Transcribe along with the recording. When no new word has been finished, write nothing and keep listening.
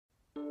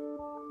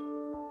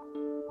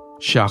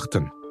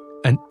Seachtain,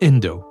 an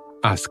Indo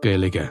as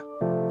Gaeilge.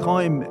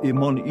 Táim I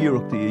mon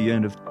iireachta I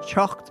dhéanamh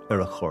teacht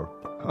ar a chorp,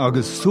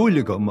 agus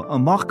súlagam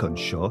amachchan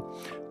seo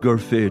gur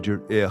féidir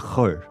é a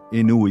chur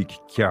in uig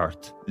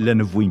ceart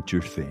lena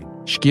bhaintear féin.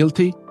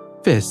 Scialtaí,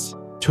 fis,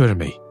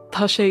 tuirmí.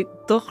 Tá sé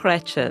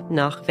dochreite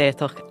nach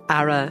bhéadach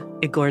ara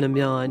I gcóna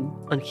meáin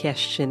an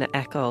cheist sin a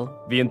eáil.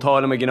 Bhí an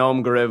tálam a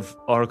gnám go raibh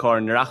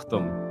áthacáir na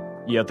reachtam.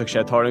 Íontach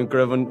sé táirn go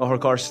raibh an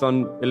áthacáir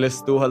san I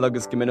lis dúthal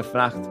agus go minic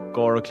freacht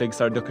gcóir a clig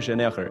sar ducha sin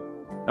éachair.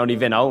 Ná ní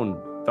bhín ann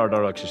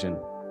dardorach sé sin.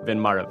 Bhín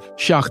marabh.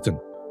 Seachtain.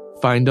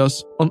 Find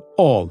us on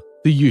all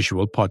the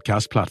usual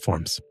podcast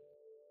platforms.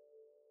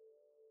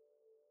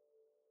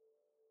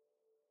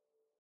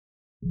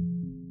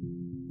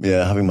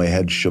 Yeah, having my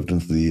head shoved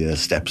into the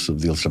steps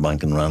of the Ulster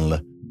Bank in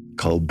Ranelagh,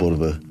 called butt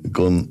of a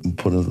gun and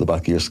put into the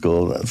back of your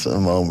skull, that's a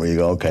moment where you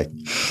go, okay,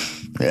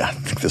 yeah, I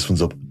think this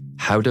one's up.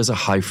 How does a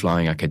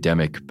high-flying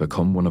academic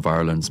become one of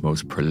Ireland's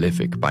most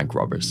prolific bank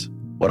robbers?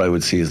 What I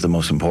would see is the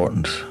most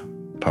important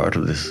part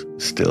of this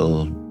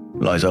still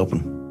lies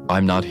open.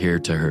 I'm Not Here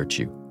to Hurt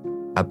You,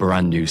 a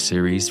brand new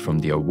series from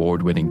the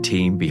award-winning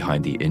team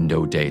behind the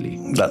Indo Daily.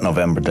 That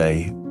November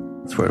day,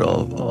 that's where it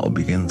all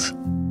begins.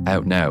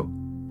 Out now,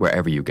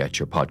 wherever you get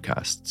your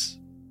podcasts.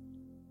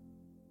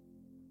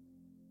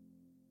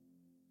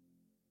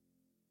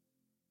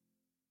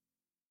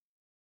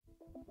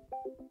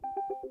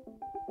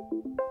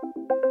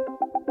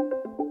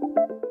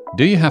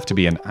 Do you have to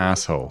be an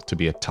asshole to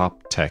be a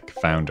top tech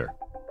founder?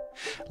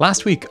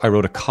 Last week, I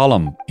wrote a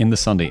column in the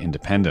Sunday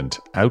Independent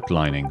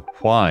outlining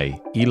why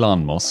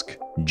Elon Musk,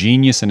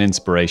 genius and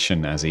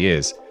inspiration as he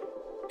is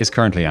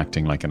currently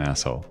acting like an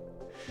asshole.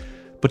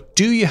 But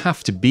do you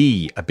have to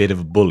be a bit of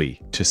a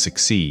bully to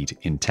succeed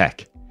in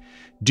tech?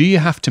 Do you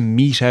have to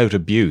mete out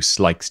abuse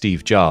like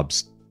Steve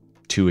Jobs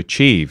to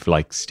achieve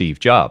like Steve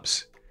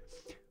Jobs?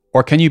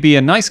 Or can you be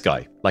a nice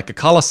guy like a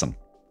Collison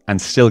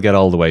and still get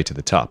all the way to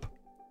the top?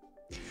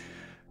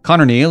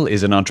 Conor Neal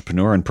is an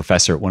entrepreneur and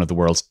professor at one of the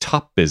world's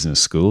top business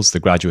schools, the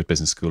Graduate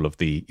Business School of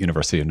the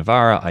University of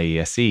Navarra,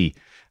 IESE,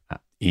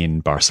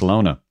 in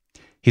Barcelona.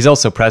 He's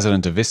also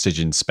president of Vistage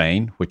in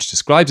Spain, which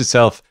describes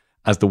itself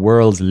as the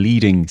world's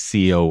leading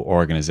CEO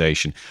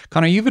organization.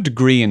 Conor, you have a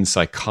degree in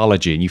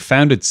psychology and you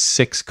founded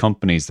 6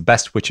 companies, the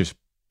best which is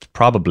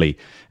probably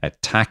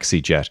at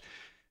TaxiJet.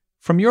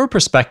 From your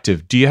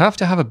perspective, do you have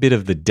to have a bit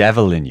of the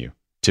devil in you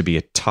to be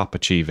a top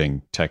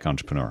achieving tech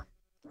entrepreneur?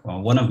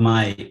 Well, one of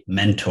my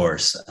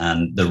mentors,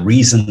 and the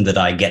reason that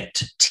I get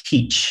to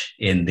teach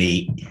in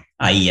the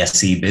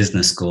IESE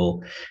Business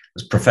School,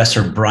 was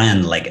Professor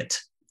Brian Leggett.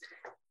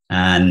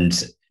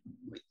 And,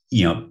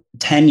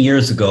 10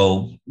 years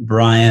ago,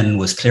 Brian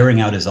was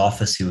clearing out his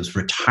office. He was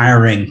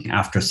retiring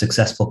after a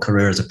successful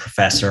career as a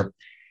professor,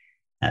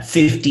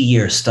 50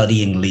 years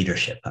studying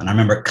leadership. And I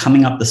remember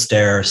coming up the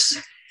stairs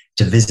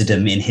to visit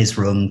him in his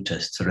room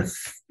to sort of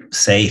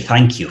say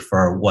thank you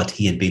for what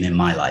he had been in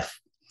my life.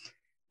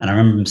 And I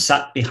remember him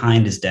sat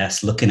behind his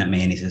desk looking at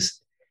me and he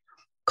says,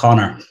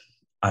 Conor,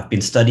 I've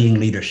been studying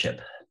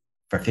leadership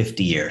for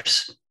 50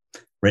 years,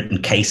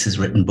 written cases,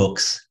 written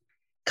books,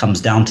 comes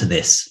down to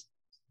this.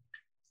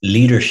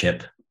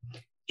 Leadership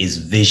is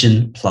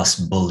vision plus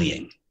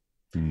bullying.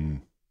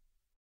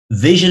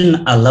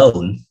 Vision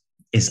alone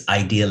is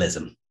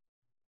idealism.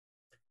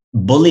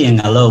 Bullying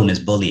alone is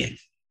bullying.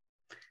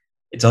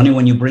 It's only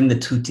when you bring the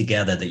two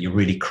together that you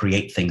really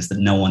create things that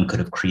no one could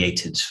have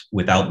created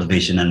without the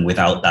vision and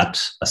without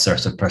that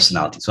assertive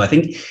personality. So I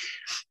think,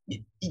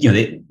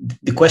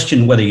 the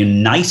question whether you're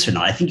nice or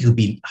not, I think you can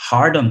be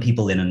hard on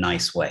people in a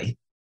nice way,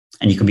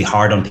 and you can be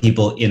hard on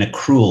people in a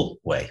cruel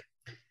way.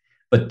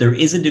 But there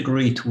is a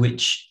degree to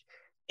which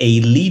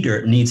a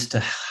leader needs to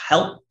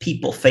help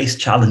people face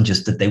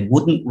challenges that they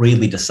wouldn't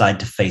really decide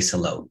to face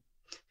alone.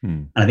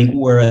 And I think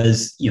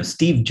whereas,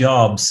 Steve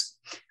Jobs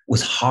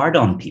was hard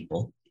on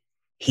people,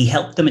 he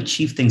helped them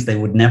achieve things they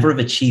would never have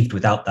achieved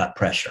without that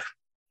pressure.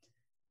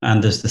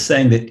 And there's the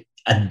saying that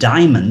a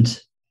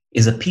diamond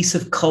is a piece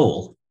of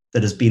coal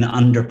that has been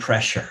under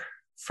pressure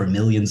for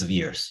millions of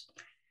years.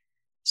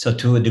 So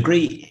to a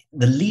degree,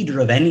 the leader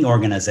of any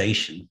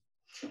organization,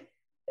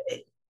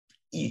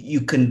 you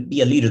can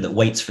be a leader that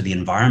waits for the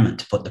environment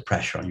to put the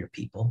pressure on your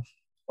people,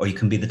 or you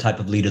can be the type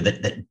of leader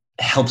that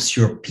helps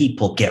your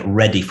people get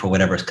ready for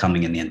whatever's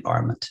coming in the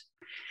environment.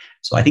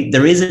 So I think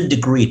there is a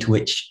degree to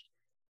which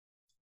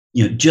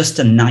just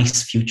a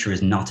nice future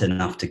is not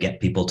enough to get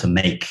people to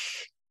make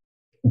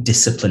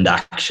disciplined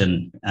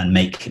action and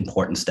make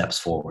important steps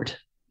forward.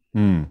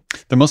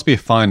 There must be a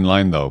fine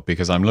line, though,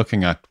 because I'm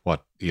looking at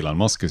what Elon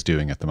Musk is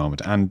doing at the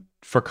moment. And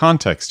for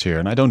context here,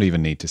 and I don't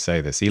even need to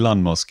say this,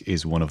 Elon Musk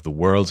is one of the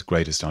world's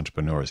greatest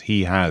entrepreneurs.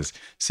 He has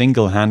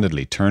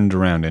single-handedly turned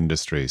around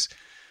industries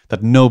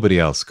that nobody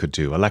else could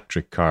do.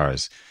 Electric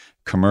cars,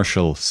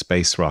 commercial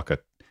space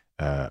rocket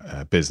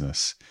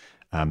business.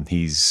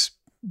 He's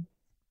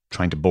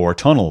trying to bore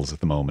tunnels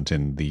at the moment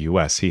in the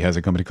US. He has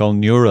a company called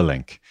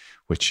Neuralink,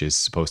 which is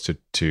supposed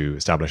to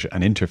establish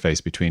an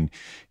interface between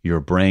your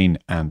brain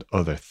and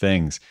other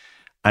things.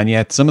 And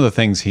yet some of the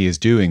things he is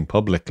doing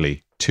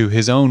publicly to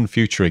his own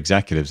future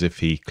executives, if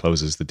he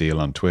closes the deal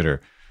on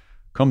Twitter,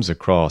 comes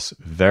across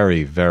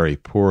very, very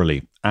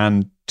poorly.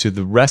 And to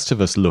the rest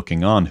of us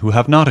looking on who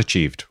have not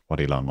achieved what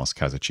Elon Musk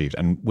has achieved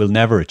and will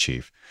never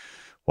achieve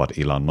what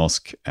Elon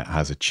Musk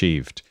has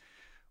achieved,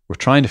 we're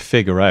trying to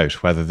figure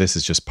out whether this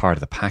is just part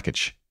of the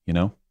package, you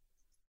know?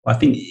 I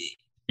think,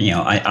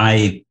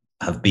 I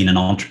have been an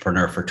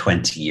entrepreneur for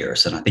 20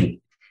 years. And I think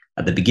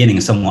at the beginning,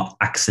 a somewhat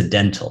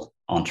accidental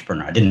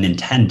entrepreneur. I didn't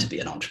intend to be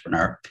an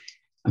entrepreneur.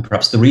 And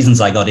perhaps the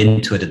reasons I got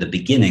into it at the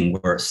beginning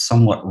were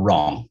somewhat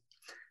wrong.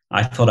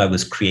 I thought I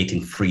was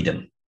creating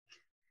freedom.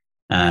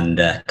 And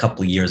a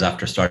couple of years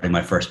after starting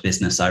my first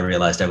business, I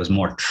realized I was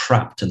more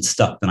trapped and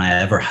stuck than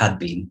I ever had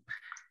been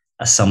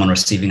as someone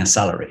receiving a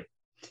salary.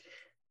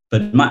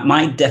 But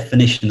my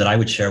definition that I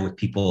would share with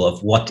people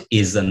of what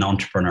is an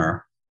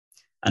entrepreneur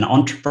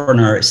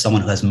is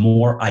someone who has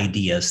more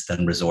ideas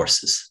than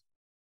resources.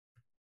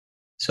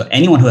 So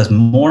anyone who has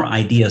more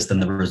ideas than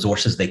the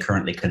resources they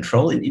currently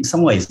control, in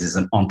some ways, is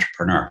an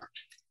entrepreneur.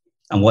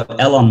 And what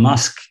Elon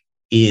Musk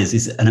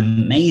is an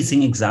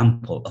amazing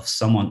example of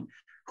someone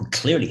who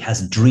clearly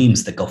has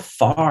dreams that go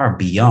far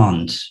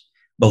beyond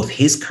both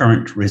his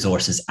current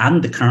resources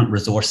and the current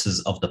resources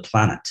of the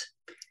planet.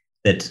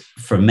 That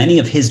for many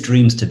of his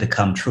dreams to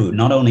become true,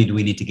 not only do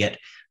we need to get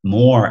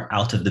more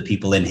out of the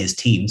people in his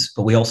teams,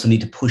 but we also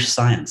need to push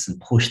science and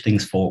push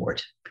things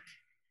forward.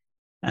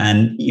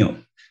 And,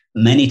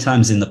 many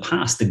times in the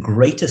past, the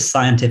greatest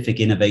scientific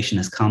innovation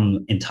has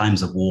come in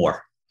times of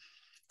war,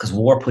 because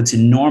war puts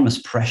enormous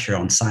pressure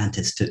on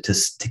scientists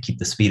to keep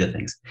the speed of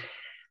things.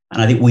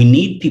 And I think we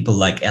need people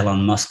like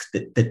Elon Musk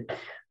that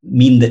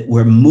mean that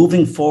we're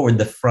moving forward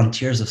the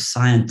frontiers of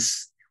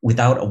science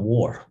without a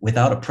war,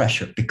 without a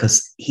pressure,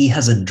 because he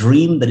has a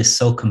dream that is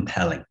so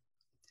compelling.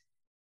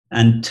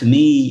 And to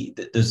me,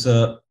 there's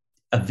a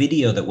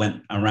video that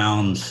went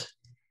around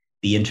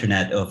the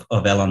internet of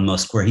Elon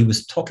Musk where he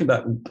was talking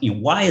about,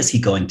 why is he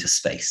going to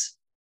space?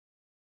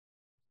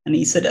 And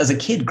he said, as a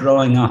kid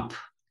growing up,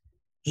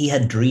 he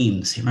had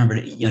dreams. He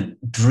remembered,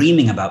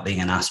 dreaming about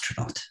being an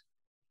astronaut.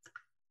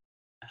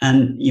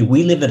 And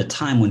we live at a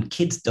time when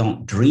kids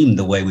don't dream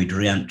the way we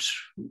dreamt,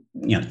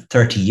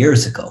 30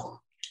 years ago.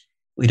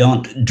 We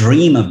don't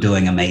dream of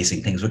doing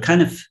amazing things. We're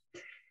kind of,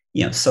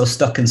 so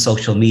stuck in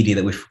social media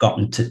that we've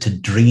forgotten to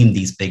dream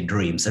these big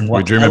dreams. And what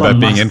we dream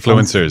about being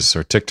influencers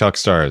or TikTok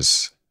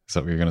stars. Is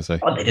that what you're going to say?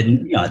 Well, they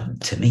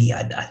didn't. To me,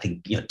 I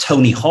think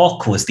Tony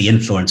Hawk was the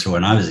influencer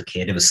when I was a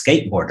kid. It was a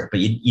skateboarder, but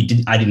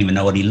I didn't even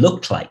know what he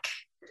looked like.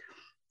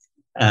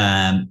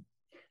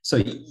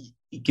 So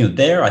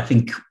there, I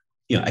think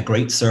a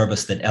great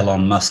service that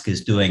Elon Musk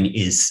is doing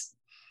is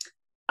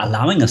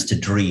allowing us to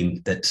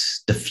dream that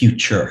the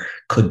future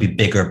could be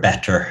bigger,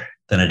 better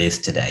than it is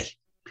today.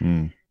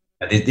 Mm.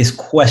 This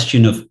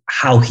question of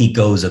how he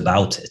goes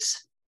about it.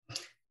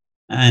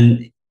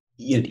 And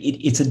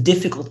it's a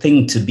difficult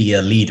thing to be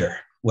a leader,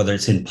 whether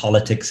it's in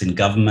politics, in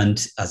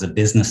government, as a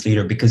business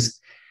leader, because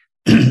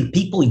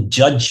people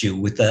judge you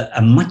with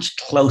a much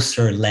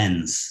closer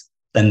lens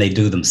than they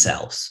do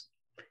themselves.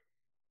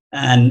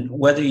 And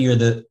whether you're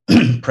the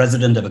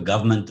president of a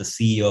government, the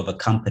CEO of a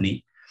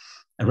company,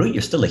 really,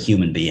 you're still a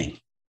human being.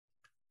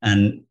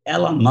 And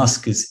Elon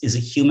Musk is a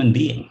human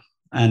being.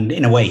 And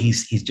in a way,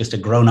 he's just a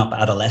grown-up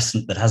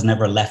adolescent that has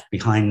never left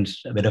behind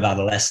a bit of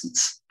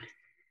adolescence.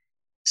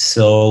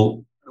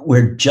 So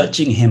we're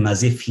judging him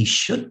as if he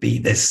should be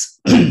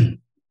this,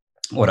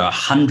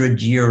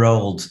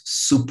 100-year-old,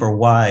 super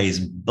wise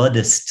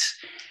Buddhist,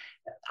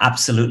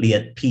 absolutely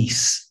at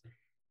peace.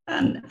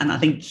 And I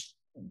think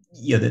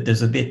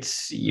there's a bit,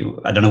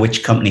 I don't know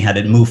which company had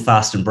it, move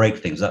fast and break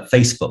things. That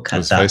Facebook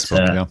had that.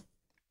 Facebook, yeah.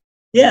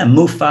 Yeah,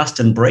 move fast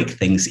and break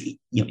things.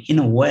 In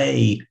a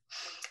way,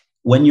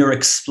 when you're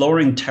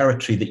exploring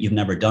territory that you've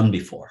never done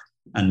before.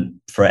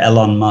 And for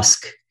Elon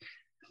Musk,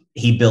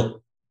 he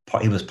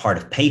was part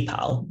of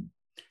PayPal.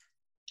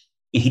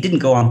 He didn't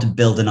go on to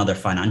build another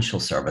financial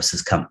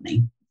services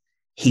company.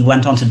 He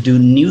went on to do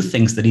new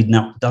things that he'd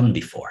not done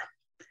before.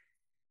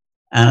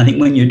 And I think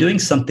when you're doing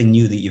something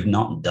new that you've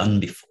not done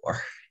before,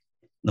 on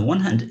the one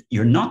hand,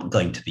 you're not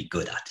going to be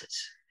good at it.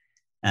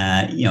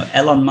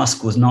 Elon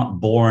Musk was not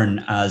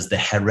born as the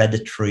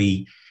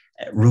hereditary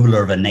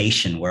ruler of a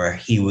nation where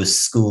he was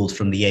schooled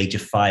from the age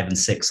of 5 and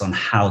 6 on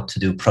how to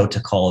do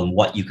protocol and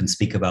what you can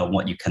speak about and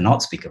what you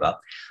cannot speak about.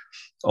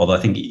 Although I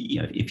think,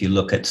 if you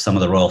look at some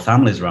of the royal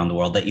families around the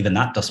world, that even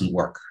that doesn't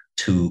work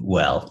too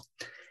well.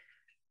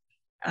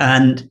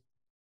 And,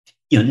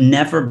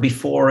 never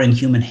before in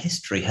human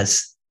history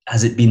has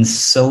it been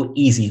so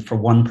easy for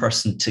one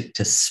person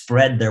to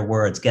spread their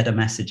words, get a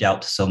message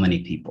out to so many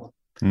people.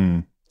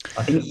 Mm.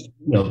 I think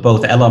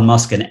both Elon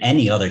Musk and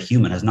any other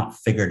human has not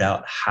figured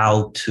out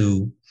how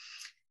to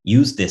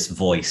use this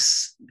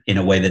voice in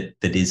a way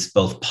that is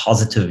both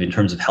positive in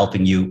terms of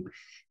helping you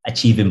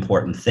achieve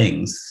important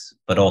things,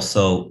 but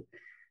also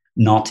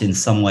not in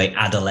some way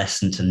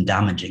adolescent and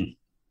damaging.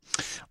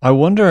 I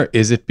wonder,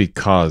 is it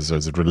because, or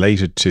is it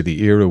related to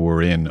the era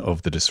we're in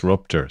of the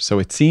disruptor? So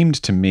it seemed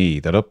to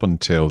me that up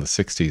until the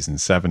 60s and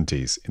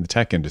 70s, in the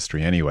tech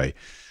industry anyway,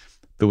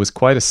 there was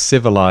quite a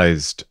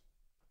civilized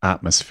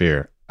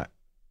atmosphere.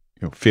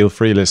 Feel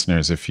free,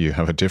 listeners, if you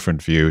have a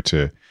different view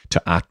to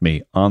at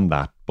me on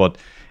that.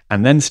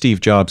 And then Steve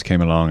Jobs came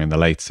along in the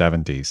late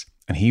 70s,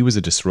 and he was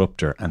a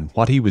disruptor, and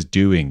what he was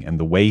doing and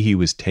the way he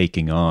was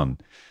taking on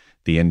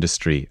the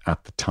industry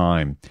at the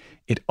time,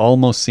 it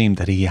almost seemed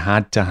that he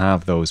had to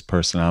have those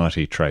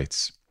personality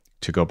traits,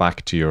 to go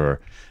back to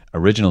your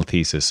original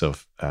thesis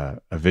of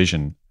a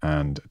vision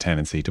and a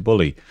tendency to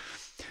bully.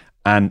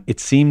 And it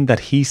seemed that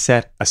he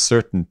set a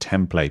certain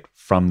template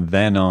from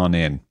then on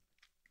in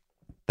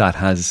that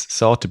has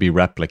sought to be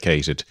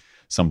replicated,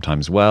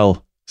 sometimes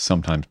well,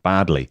 sometimes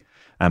badly.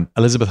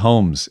 Elizabeth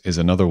Holmes is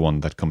another one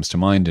that comes to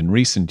mind in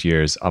recent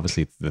years.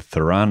 Obviously, the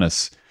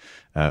Theranos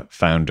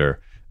founder,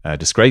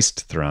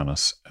 disgraced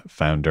Theranos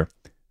founder,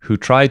 who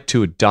tried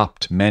to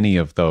adopt many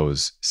of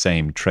those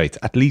same traits,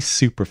 at least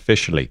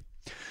superficially,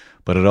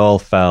 but it all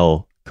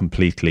fell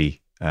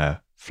completely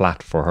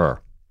flat for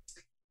her.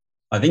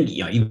 I think,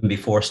 even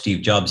before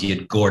Steve Jobs, you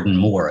had Gordon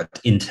Moore at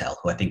Intel,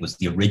 who I think was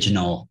the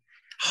original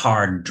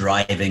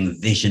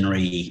hard-driving,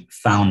 visionary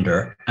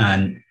founder.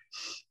 And,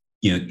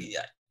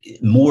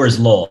 Moore's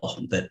law,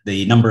 that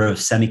the number of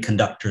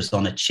semiconductors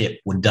on a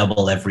chip would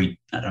double every,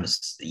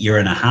 year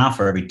and a half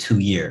or every 2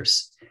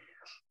 years.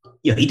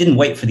 He didn't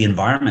wait for the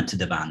environment to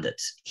demand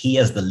it. He,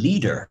 as the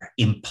leader,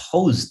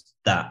 imposed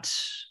that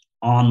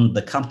on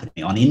the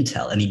company, on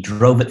Intel, and he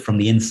drove it from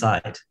the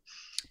inside.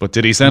 But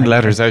did he send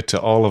letters out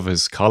to all of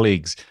his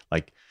colleagues,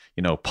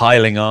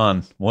 piling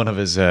on one of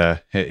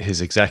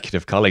his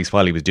executive colleagues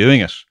while he was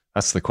doing it?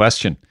 That's the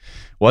question.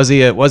 Was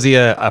he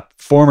a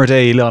former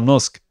day Elon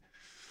Musk?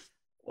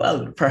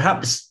 Well,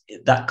 perhaps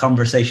that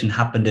conversation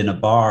happened in a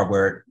bar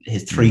where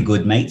his three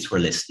good mates were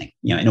listening.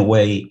 In a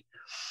way,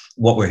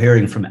 what we're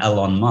hearing from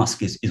Elon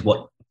Musk is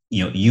what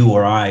you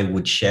or I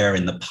would share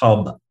in the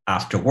pub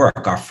after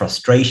work, our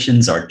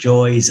frustrations, our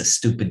joys, a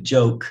stupid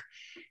joke.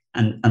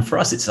 And for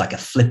us, it's like a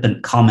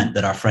flippant comment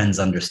that our friends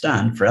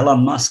understand. For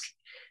Elon Musk,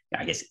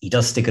 I guess he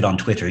does stick it on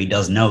Twitter. He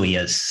does know he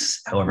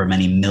has however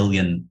many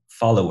million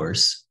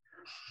followers.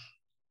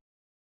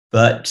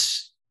 But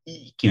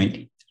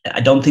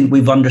I don't think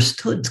we've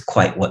understood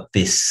quite what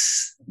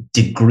this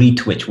degree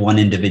to which one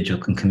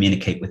individual can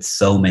communicate with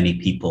so many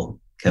people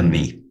can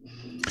be.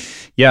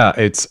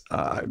 Yeah,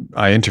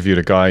 I interviewed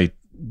a guy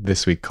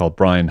this week called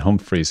Brian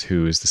Humphreys,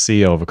 who is the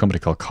CEO of a company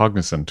called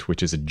Cognizant,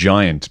 which is a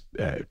giant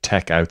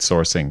tech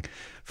outsourcing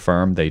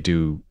firm. They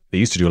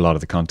used to do a lot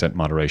of the content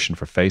moderation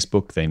for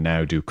Facebook. They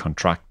now do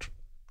contract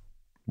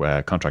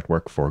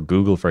work for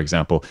Google, for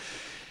example,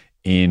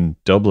 in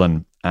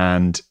Dublin.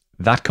 And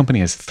that company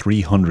has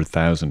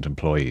 300,000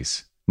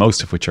 employees,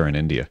 most of which are in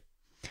India.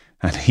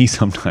 And he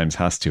sometimes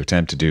has to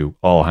attempt to do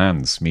all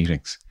hands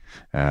meetings.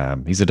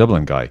 He's a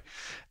Dublin guy.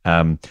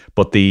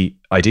 But the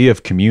idea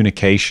of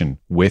communication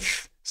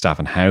with staff,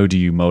 and how do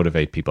you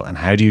motivate people, and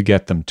how do you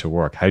get them to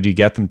work? How do you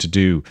get them to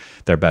do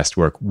their best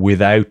work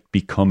without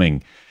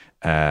becoming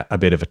a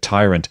bit of a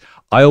tyrant?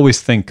 I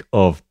always think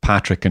of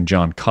Patrick and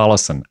John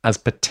Collison as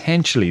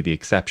potentially the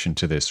exception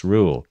to this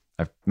rule.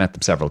 I've met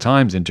them several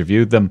times,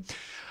 interviewed them.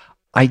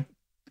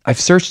 I've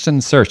searched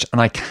and searched,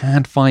 and I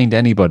can't find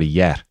anybody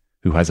yet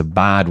who has a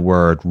bad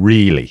word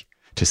really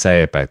to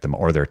say about them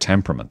or their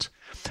temperament.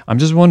 I'm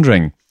just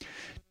wondering,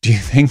 do you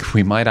think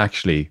we might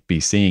actually be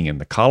seeing in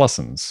the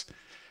Collisons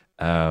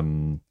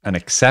an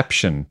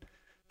exception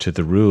to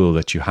the rule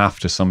that you have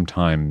to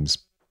sometimes,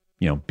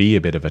 be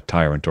a bit of a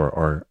tyrant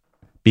or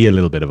be a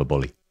little bit of a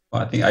bully?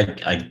 Well, I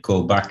think I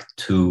go back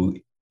to,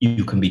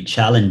 you can be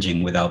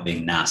challenging without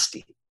being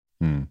nasty.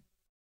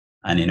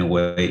 And in a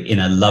way, in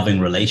a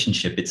loving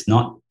relationship, it's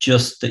not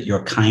just that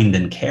you're kind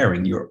and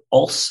caring, you're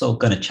also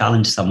going to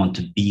challenge someone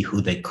to be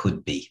who they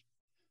could be.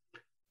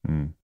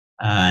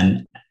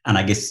 And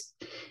I guess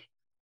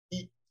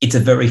it's a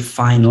very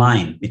fine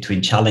line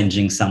between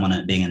challenging someone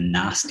and being a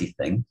nasty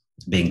thing,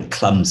 being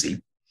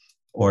clumsy,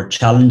 or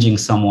challenging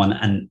someone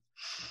and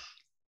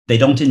they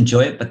don't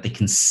enjoy it, but they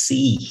can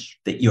see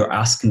that you're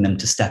asking them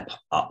to step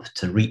up,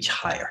 to reach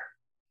higher.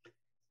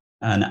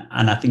 And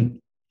I think,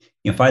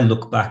 if I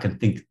look back and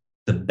think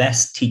the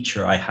best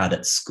teacher I had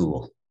at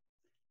school,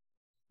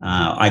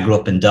 I grew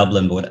up in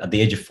Dublin, but at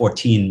the age of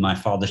 14, my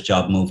father's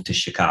job moved to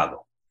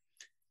Chicago.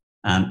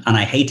 And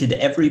I hated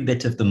every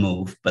bit of the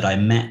move, but I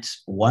met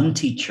one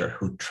teacher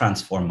who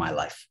transformed my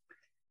life.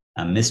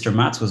 Mr.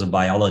 Matz was a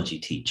biology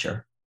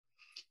teacher.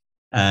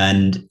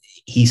 And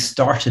he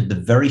started the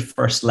very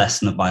first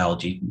lesson of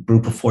biology,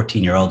 group of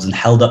 14-year-olds, and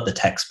held up the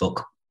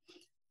textbook.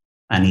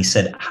 And he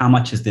said, "How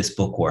much is this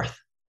book worth?"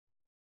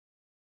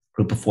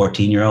 Group of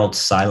 14-year-olds,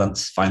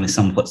 silence. Finally,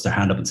 someone puts their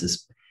hand up and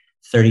says,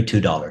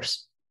 $32.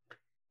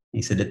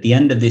 He said, "At the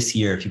end of this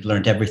year, if you've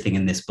learned everything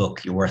in this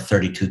book, you're worth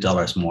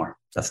 $32 more.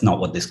 That's not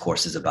what this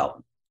course is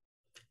about.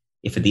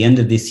 If at the end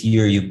of this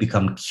year, you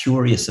become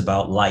curious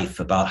about life,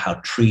 about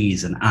how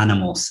trees and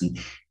animals and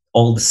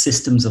all the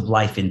systems of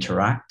life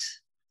interact,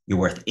 you're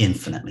worth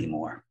infinitely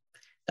more.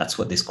 That's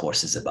what this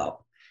course is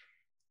about."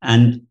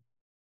 And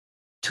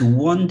to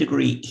one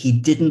degree, he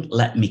didn't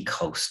let me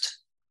coast.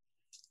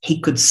 He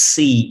could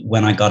see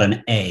when I got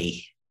an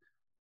A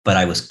but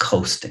I was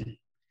coasting.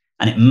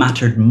 And it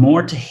mattered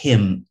more to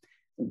him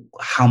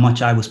how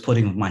much I was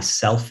putting of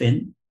myself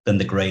in than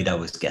the grade I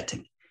was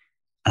getting.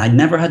 And I'd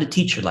never had a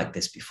teacher like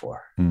this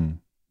before.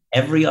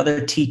 Every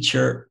other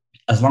teacher,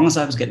 as long as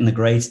I was getting the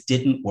grades,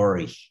 didn't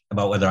worry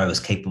about whether I was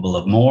capable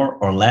of more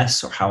or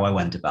less or how I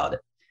went about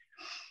it.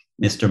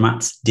 Mr.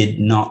 Matz did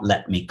not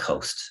let me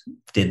coast,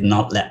 did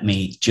not let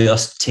me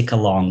just tick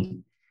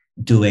along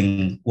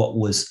doing what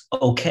was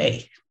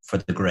okay for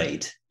the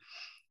grade,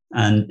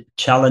 and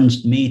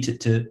challenged me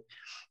to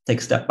take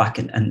a step back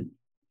and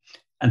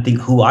think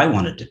who I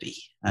wanted to be.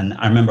 And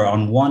I remember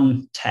on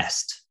one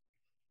test,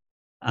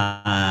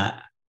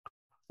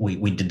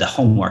 we did the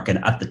homework,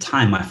 and at the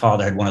time my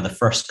father had one of the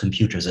first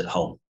computers at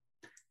home.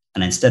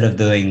 And instead of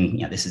doing,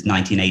 this is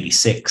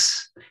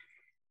 1986,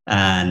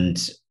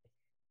 and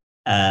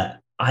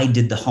I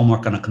did the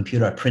homework on a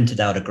computer. I printed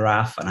out a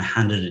graph and I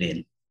handed it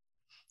in.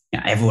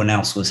 Everyone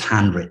else was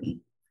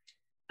handwritten.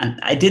 And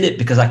I did it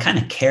because I kind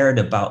of cared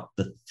about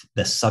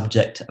the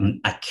subject, and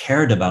I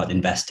cared about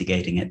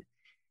investigating it.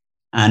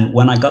 And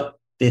when I got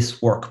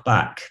this work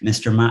back,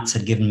 Mr. Matz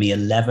had given me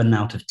 11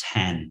 out of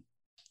 10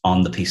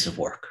 on the piece of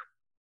work,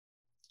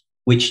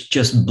 which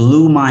just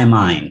blew my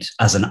mind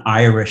as an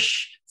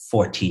Irish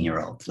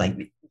 14-year-old. Like,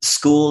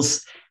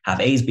 schools have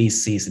A's,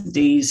 B's, C's, and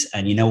D's,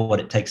 and you know what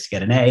it takes to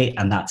get an A,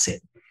 and that's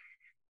it.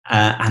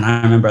 And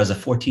I remember as a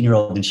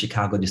 14-year-old in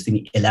Chicago just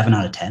thinking 11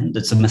 out of 10,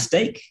 that's a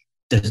mistake.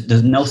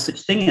 There's no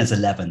such thing as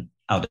 11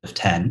 out of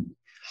 10.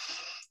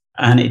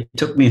 And it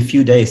took me a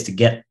few days to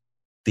get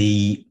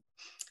the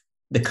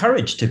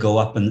courage to go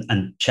up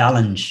and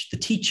challenge the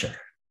teacher.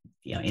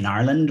 In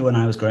Ireland, when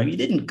I was growing up, you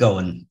didn't go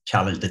and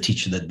challenge the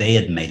teacher that they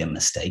had made a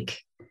mistake.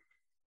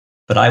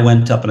 But I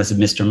went up and I said,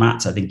 Mr.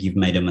 Matz, I think you've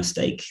made a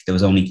mistake. There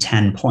was only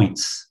 10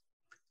 points.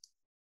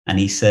 And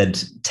he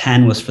said,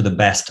 10 was for the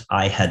best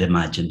I had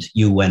imagined.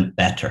 You went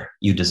better.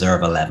 You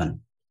deserve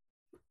 11.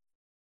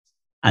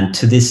 And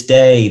to this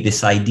day,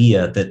 this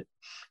idea that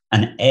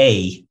an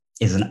A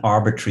is an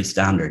arbitrary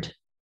standard.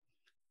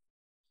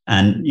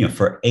 And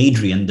for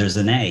Adrian, there's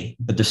an A,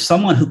 but there's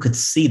someone who could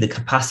see the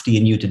capacity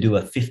in you to do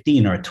a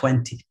 15 or a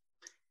 20.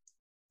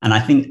 And I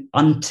think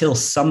until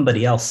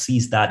somebody else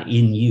sees that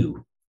in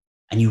you,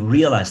 and you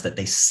realize that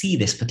they see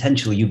this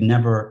potential you've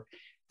never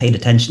paid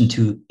attention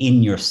to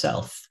in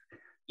yourself,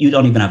 you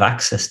don't even have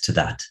access to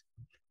that.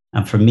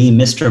 And for me,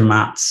 Mr.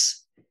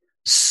 Matz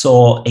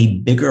saw a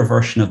bigger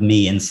version of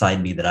me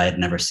inside me that I had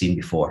never seen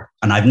before.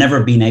 And I've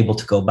never been able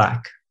to go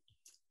back.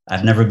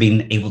 I've never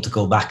been able to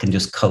go back and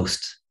just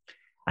coast.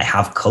 I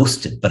have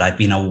coasted, but I've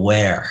been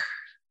aware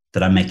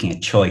that I'm making a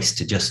choice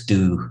to just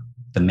do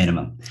the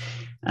minimum.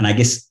 And I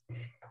guess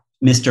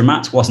Mr.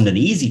 Matz wasn't an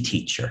easy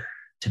teacher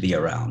to be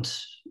around.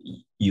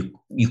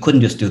 You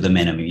couldn't just do the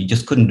minimum. You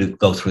just couldn't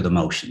go through the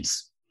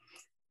motions.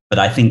 But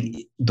I think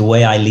the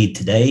way I lead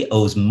today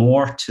owes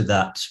more to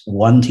that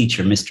one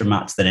teacher, Mr.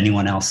 Matz, than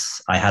anyone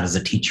else I had as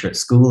a teacher at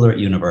school or at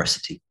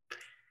university. I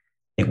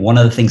think one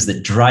of the things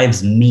that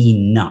drives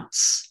me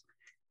nuts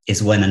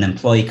is when an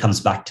employee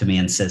comes back to me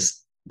and says,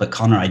 but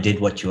Conor, I did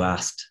what you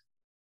asked.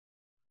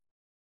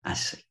 I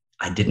say,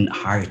 I didn't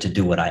hire you to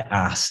do what I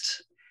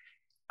asked.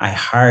 I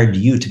hired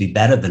you to be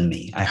better than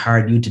me. I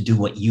hired you to do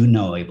what you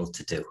know able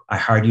to do. I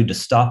hired you to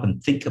stop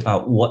and think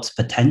about what's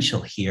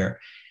potential here,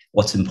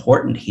 what's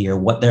important here,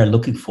 what they're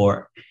looking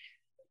for.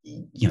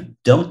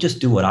 Don't just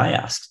do what I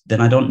asked.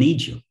 Then I don't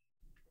need you.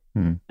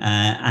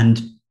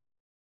 And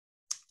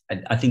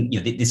I think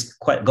this,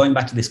 going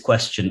back to this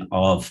question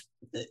of,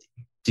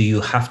 do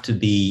you have to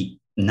be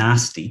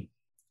nasty?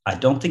 I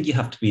don't think you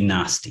have to be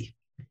nasty.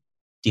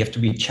 Do you have to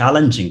be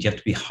challenging? Do you have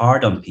to be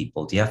hard on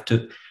people? Do you have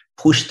to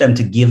push them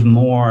to give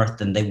more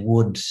than they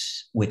would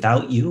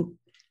without you?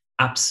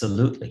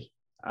 Absolutely.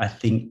 I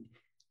think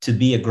to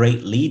be a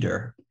great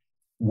leader,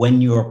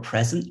 when you're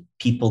present,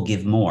 people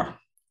give more.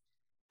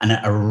 And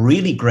a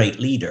really great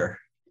leader,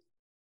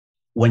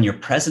 when you're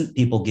present,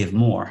 people give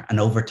more. And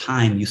over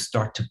time, you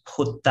start to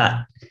put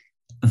that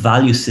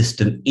value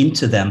system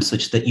into them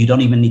such that you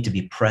don't even need to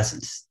be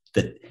present,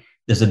 that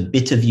there's a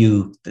bit of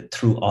you that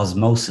through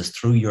osmosis,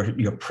 through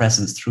your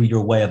presence, through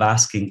your way of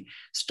asking,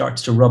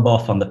 starts to rub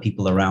off on the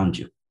people around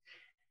you.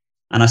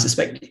 And I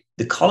suspect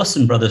the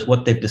Collison brothers,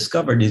 what they've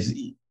discovered is,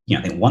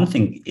 I think one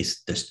thing is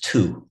there's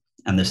two,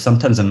 and there's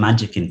sometimes a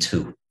magic in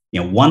two.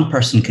 One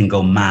person can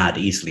go mad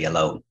easily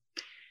alone.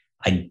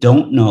 I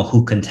don't know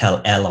who can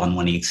tell Elon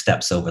when he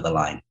steps over the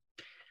line,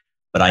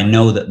 but I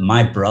know that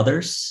my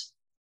brothers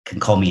can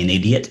call me an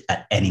idiot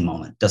at any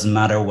moment. Doesn't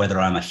matter whether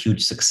I'm a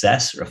huge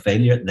success or a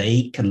failure.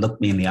 They can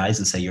look me in the eyes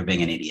and say, you're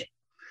being an idiot.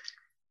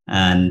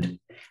 And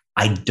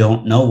I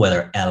don't know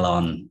whether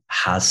Elon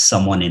has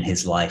someone in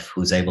his life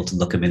who's able to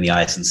look him in the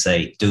eyes and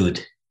say, dude,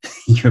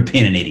 you're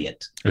being an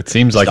idiot. It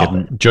seems like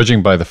it,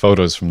 judging by the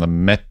photos from the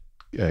Met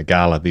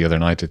Gala the other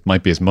night, it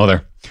might be his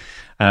mother.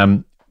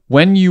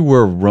 When you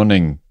were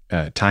running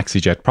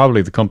TaxiJet,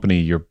 probably the company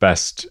you're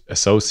best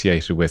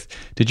associated with,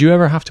 did you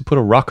ever have to put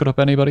a rocket up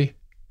anybody?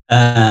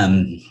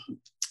 Well,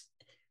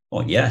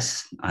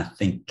 yes, I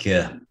think.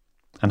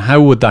 And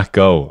how would that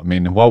go? I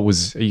mean, what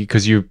was,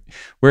 because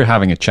we're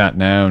having a chat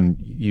now and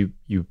you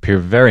appear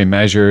very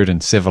measured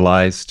and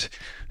civilized,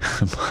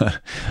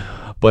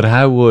 but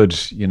how would,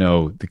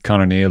 the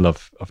Conor Neal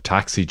of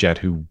TaxiJet,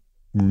 who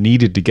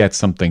needed to get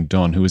something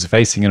done, who was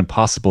facing an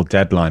impossible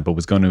deadline but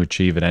was going to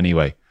achieve it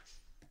anyway,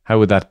 how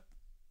would that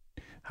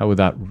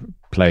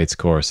play its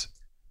course?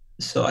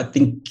 So I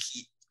think,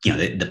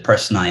 the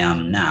person I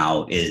am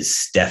now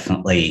is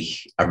definitely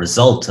a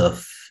result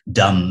of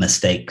dumb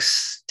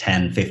mistakes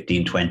 10,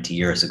 15, 20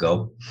 years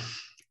ago.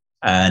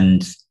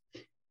 And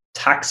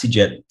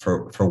TaxiJet,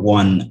 for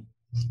one,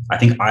 I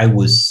think I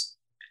was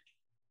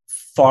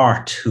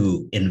far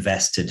too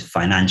invested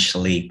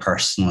financially,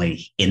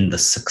 personally, in the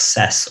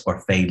success or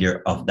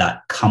failure of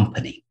that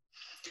company.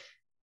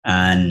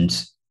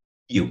 And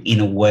in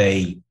a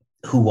way,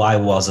 who I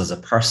was as a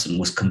person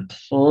was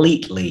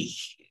completely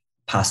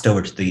passed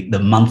over to the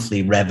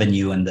monthly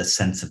revenue and the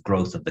sense of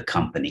growth of the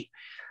company.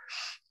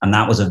 And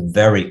that was a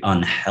very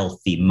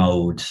unhealthy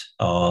mode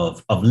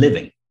of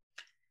living.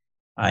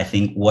 I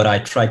think what I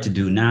try to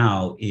do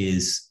now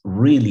is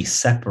really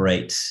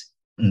separate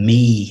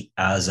me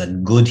as a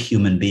good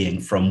human being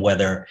from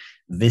whether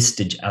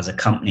Vistage as a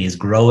company is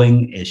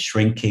growing, is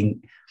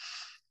shrinking.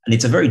 And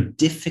it's a very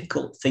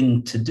difficult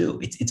thing to do.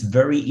 It's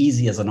very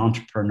easy as an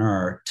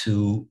entrepreneur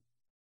to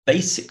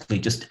basically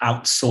just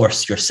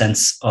outsource your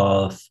sense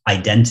of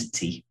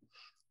identity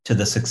to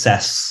the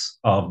success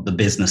of the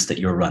business that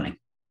you're running.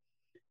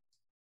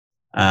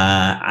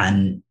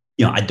 And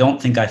I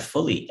don't think I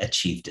fully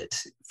achieved it.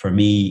 For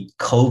me,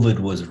 COVID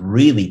was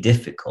really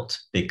difficult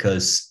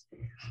because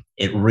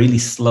it really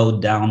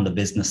slowed down the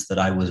business that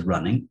I was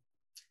running.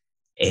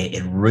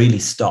 It really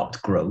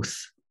stopped growth.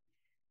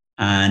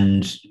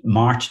 And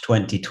March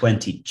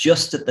 2020,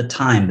 just at the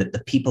time that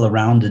the people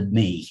around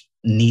me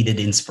needed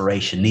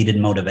inspiration, needed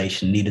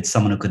motivation, needed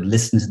someone who could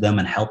listen to them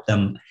and help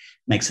them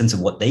make sense of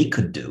what they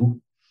could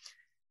do,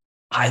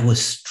 I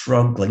was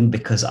struggling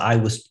because I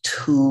was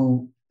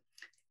too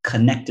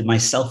connected. My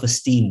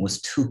self-esteem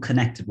was too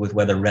connected with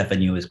whether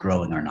revenue is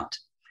growing or not.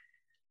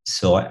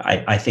 So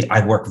I think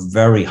I work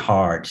very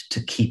hard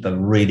to keep a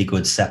really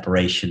good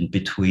separation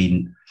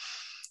between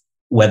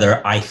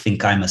whether I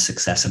think I'm a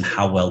success and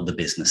how well the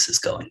business is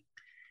going.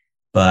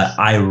 But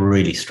I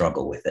really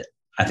struggle with it.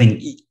 I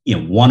think,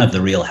 one of the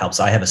real helps,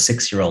 I have a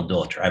 6-year-old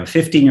daughter. I have a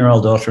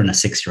 15-year-old daughter and a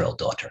 6-year-old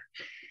daughter.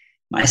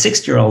 My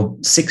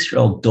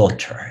 6-year-old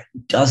daughter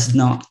does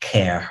not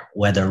care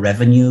whether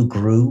revenue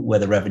grew,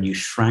 whether revenue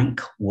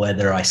shrank,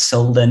 whether I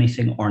sold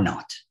anything or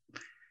not.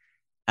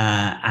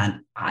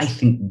 And I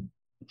think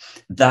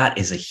that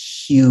is a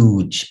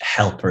huge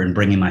helper in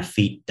bringing my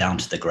feet down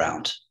to the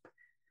ground.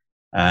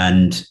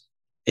 And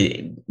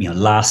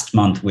last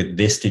month with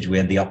Vistage, we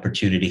had the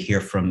opportunity to hear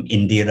from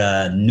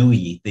Indira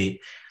Nooyi, the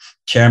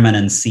chairman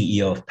and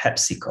CEO of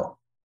PepsiCo.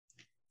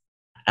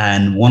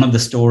 And one of the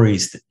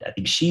stories that I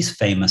think she's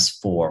famous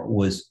for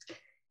was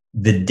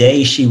the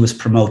day she was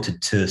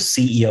promoted to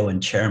CEO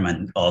and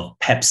chairman of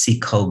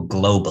PepsiCo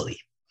globally.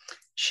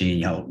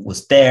 She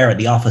was there at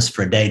the office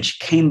for a day and she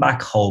came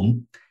back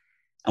home.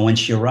 And when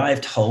she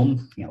arrived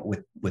home,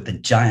 with a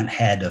giant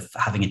head of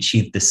having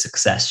achieved this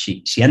success,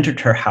 she entered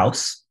her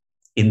house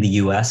in the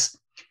US,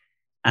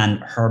 and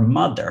her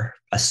mother,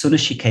 as soon as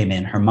she came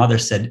in, her mother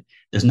said,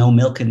 "There's no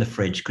milk in the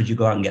fridge. Could you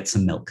go out and get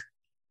some milk?"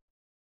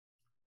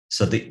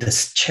 So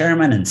this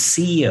chairman and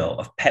CEO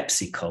of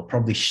PepsiCo,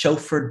 probably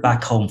chauffeured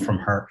back home from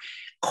her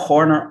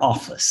corner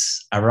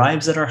office,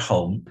 arrives at her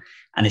home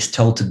and is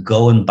told to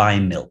go and buy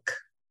milk.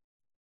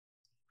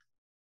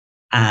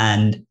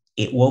 And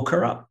it woke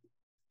her up.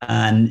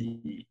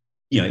 And,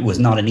 it was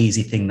not an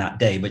easy thing that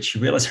day, but she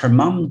realized her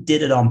mom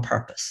did it on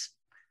purpose.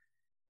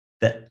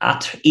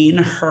 That in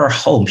her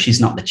home, she's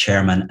not the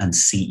chairman and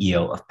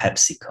CEO of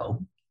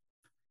PepsiCo.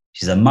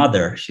 She's a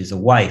mother, she's a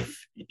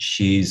wife,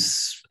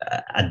 she's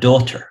a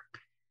daughter.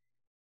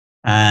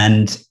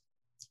 And,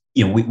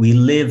 we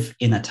live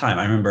in a time.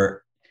 I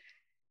remember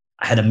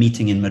I had a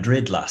meeting in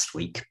Madrid last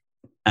week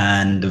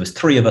and there was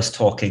 3 of us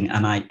talking.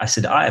 And I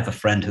said, I have a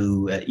friend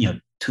who,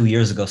 2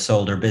 years ago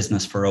sold her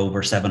business for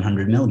over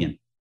 700 million.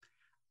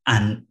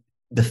 And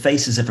the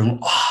faces of everyone,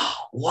 oh,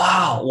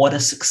 wow, what a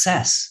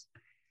success.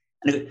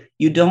 And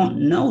you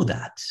don't know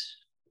that.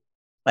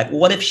 Like,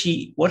 what if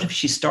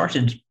she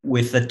started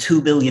with a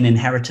 2 billion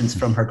inheritance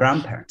from her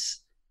grandparents?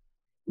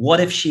 What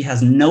if she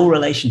has no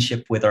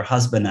relationship with her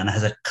husband and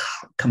has a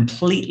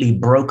completely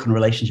broken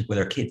relationship with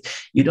her kids?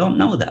 You don't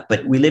know that.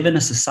 But we live in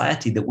a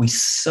society that we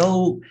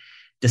so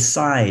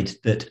decide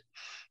that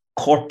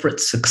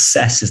corporate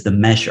success is the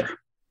measure.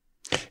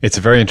 It's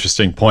a very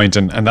interesting point,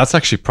 and that's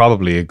actually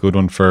probably a good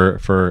one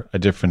for a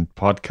different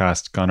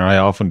podcast, Conor. I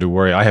often do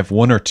worry. I have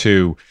one or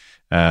two,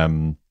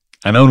 and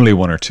only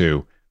one or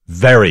two,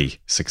 very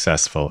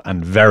successful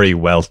and very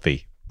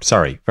wealthy,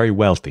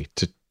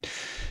 to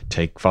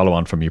follow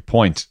on from your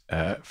point,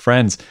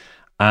 friends.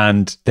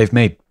 And they've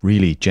made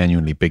really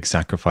genuinely big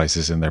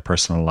sacrifices in their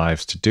personal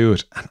lives to do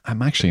it. And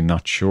I'm actually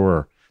not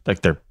sure,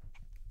 like, they're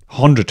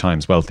 100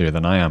 times wealthier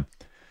than I am,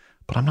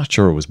 but I'm not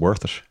sure it was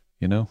worth it.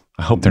 You know,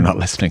 I hope they're not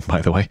listening,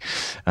 by the way.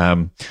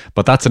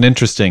 But that's an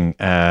interesting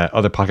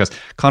other podcast.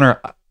 Conor,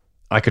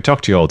 I could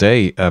talk to you all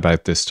day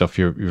about this stuff.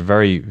 You're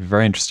very,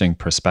 very interesting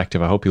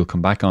perspective. I hope you'll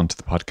come back onto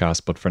the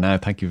podcast. But for now,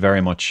 thank you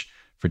very much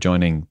for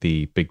joining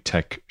the Big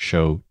Tech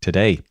Show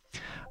today.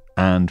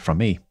 And from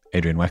me,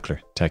 Adrian Weckler,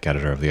 tech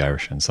editor of the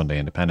Irish and Sunday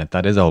Independent.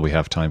 That is all we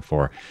have time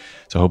for.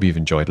 So I hope you've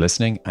enjoyed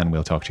listening, and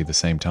we'll talk to you the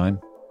same time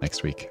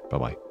next week.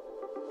 Bye-bye.